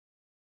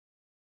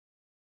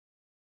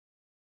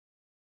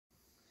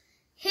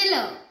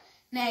Hello,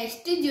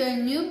 nice to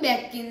join you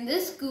back in the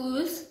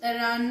Schools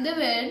Around the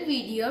World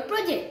video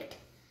project.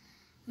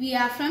 We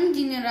are from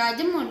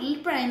Jinaraja Model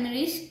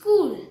Primary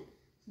School.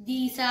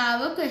 These are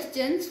our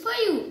questions for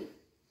you.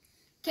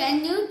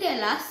 Can you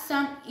tell us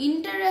some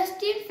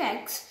interesting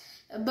facts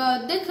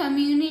about the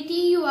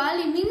community you are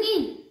living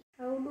in?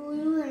 How do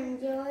you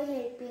enjoy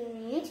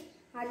helping each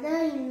other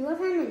in your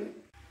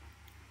family?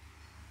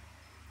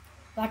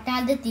 What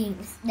are the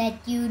things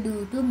that you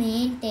do to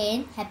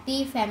maintain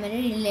happy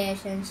family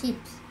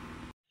relationships?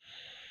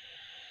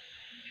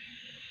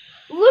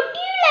 Would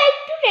you like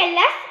to tell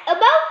us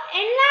about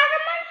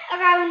environment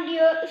around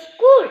your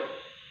school?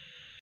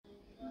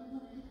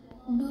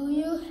 Do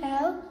you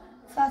have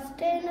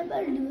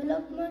sustainable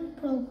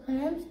development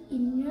programs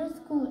in your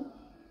school?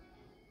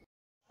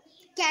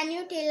 Can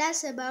you tell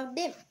us about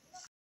them?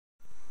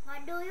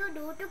 What do you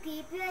do to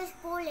keep your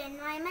school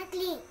environment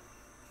clean?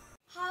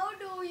 How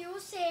do you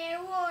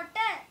save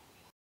water?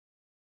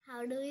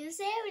 How do you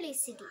save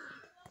electricity?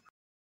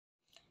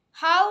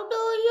 How do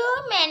you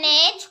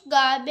manage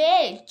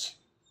garbage?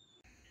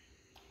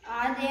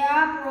 Are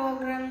there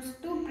programs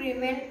to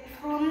prevent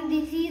from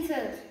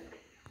diseases?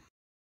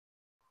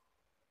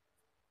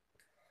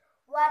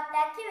 What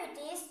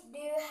activities do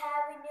you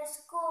have in your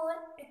school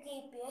to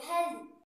keep you healthy?